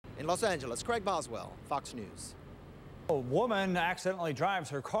In Los Angeles, Craig Boswell, Fox News. A woman accidentally drives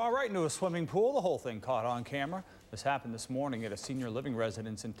her car right into a swimming pool. The whole thing caught on camera. This happened this morning at a senior living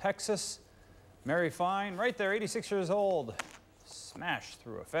residence in Texas. Mary Fine, right there, 86 years old, smashed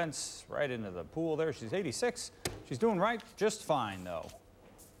through a fence right into the pool there. She's 86. She's doing just fine, though.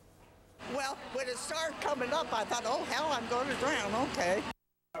 Well, when it started coming up, I thought, oh, hell, I'm going to drown. Okay.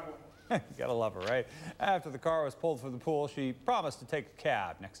 You gotta love her, right? After the car was pulled from the pool, she promised to take a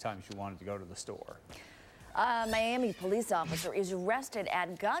cab next time she wanted to go to the store. A Miami police officer is arrested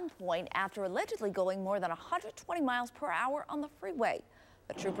at gunpoint after allegedly going more than 120 miles per hour on the freeway.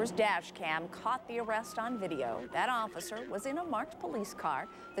 The trooper's dash cam caught the arrest on video. That officer was in a marked police car.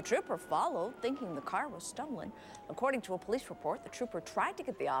 The trooper followed, thinking the car was stolen. According to a police report, the trooper tried to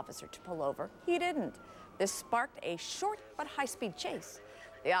get the officer to pull over. He didn't. This sparked a short but high-speed chase.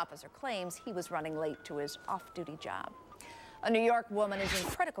 The officer claims he was running late to his off-duty job. A New York woman is in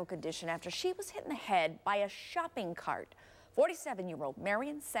critical condition after she was hit in the head by a shopping cart. 47-year-old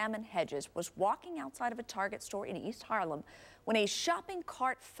Marion Salmon Hedges was walking outside of a Target store in East Harlem when a shopping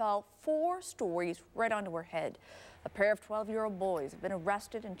cart fell 4 stories right onto her head. A pair of 12-year-old boys have been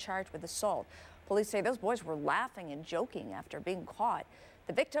arrested and charged with assault. Police say those boys were laughing and joking after being caught.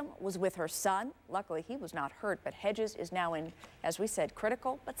 The victim was with her son. Luckily, he was not hurt, but Hedges is now in, as we said,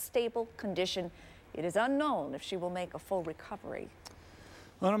 critical but stable condition. It is unknown if she will make a full recovery.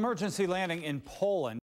 An emergency landing in Poland.